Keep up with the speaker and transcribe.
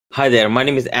Hi there, my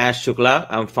name is Ash Shukla.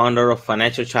 I'm founder of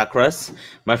Financial Chakras.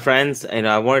 My friends,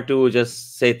 I wanted to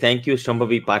just say thank you,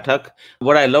 Shambhavi Pathak.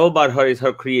 What I love about her is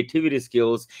her creativity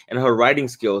skills and her writing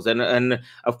skills. And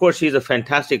of course, she's a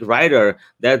fantastic writer.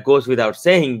 That goes without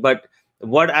saying. But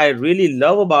what I really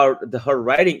love about her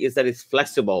writing is that it's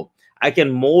flexible. I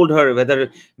can mold her whether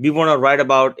we want to write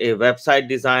about a website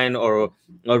design or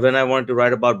when I want to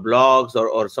write about blogs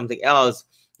or something else,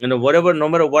 whatever, no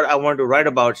matter what I want to write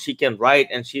about, she can write,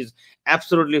 and she's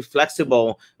absolutely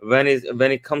flexible when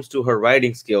it comes to her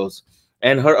writing skills.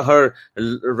 And her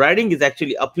writing is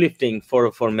actually uplifting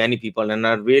for many people, and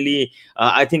I really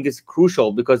I think it's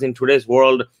crucial, because in today's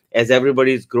world, as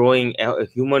everybody is growing,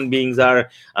 human beings are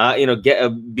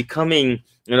becoming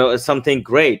something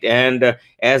great. And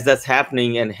as that's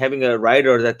happening, and having a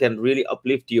writer that can really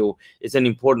uplift you is an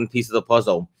important piece of the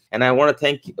puzzle. And I want to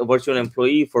thank Virtual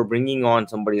Employee for bringing on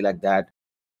somebody like that.